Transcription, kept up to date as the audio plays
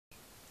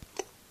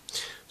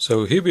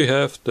So here we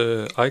have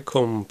the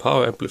Icom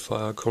power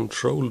amplifier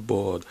control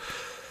board.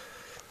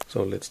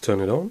 So let's turn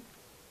it on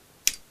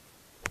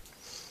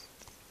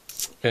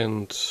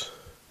and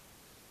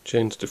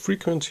change the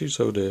frequency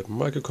so the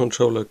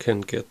microcontroller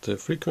can get the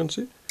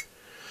frequency.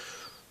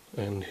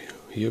 And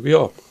here we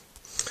are.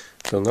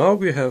 So now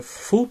we have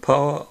full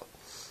power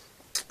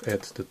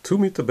at the 2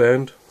 meter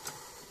band,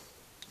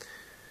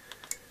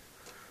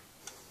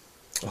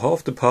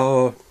 half the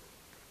power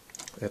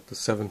at the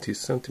 70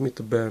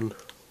 centimeter band,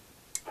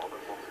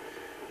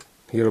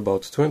 here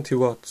about 20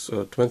 watts,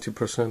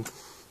 20%,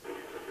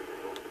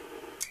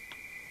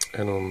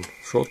 and on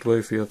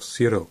shortwave we have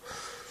 0.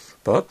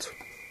 But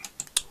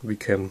we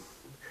can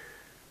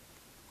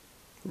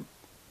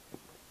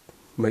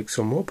make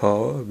some more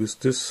power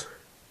with this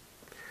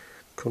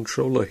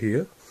controller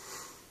here,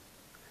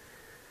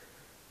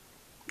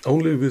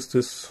 only with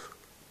this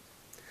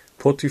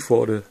potty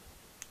for the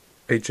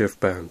HF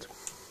band.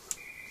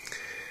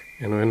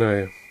 And when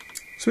I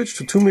switch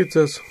to 2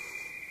 meters,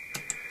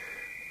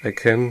 I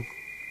can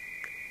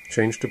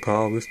change the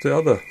power with the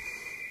other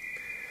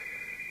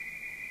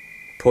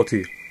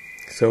potty.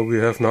 So we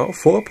have now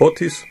 4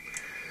 potties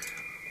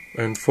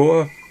and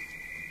 4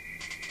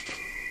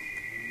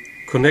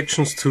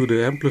 connections to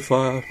the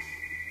amplifier,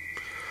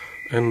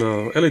 and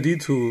a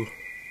LED to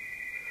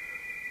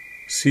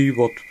see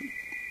what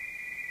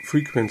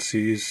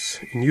frequency is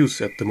in use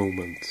at the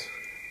moment.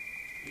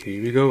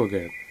 Here we go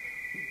again.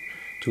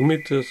 2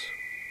 meters,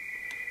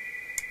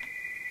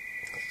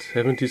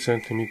 70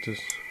 centimeters,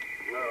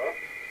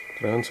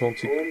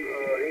 23,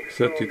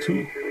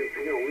 32,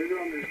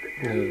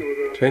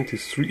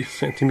 23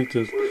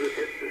 centimeters,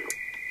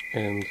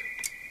 and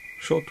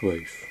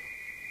shortwave.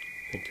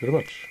 Thank you very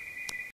much.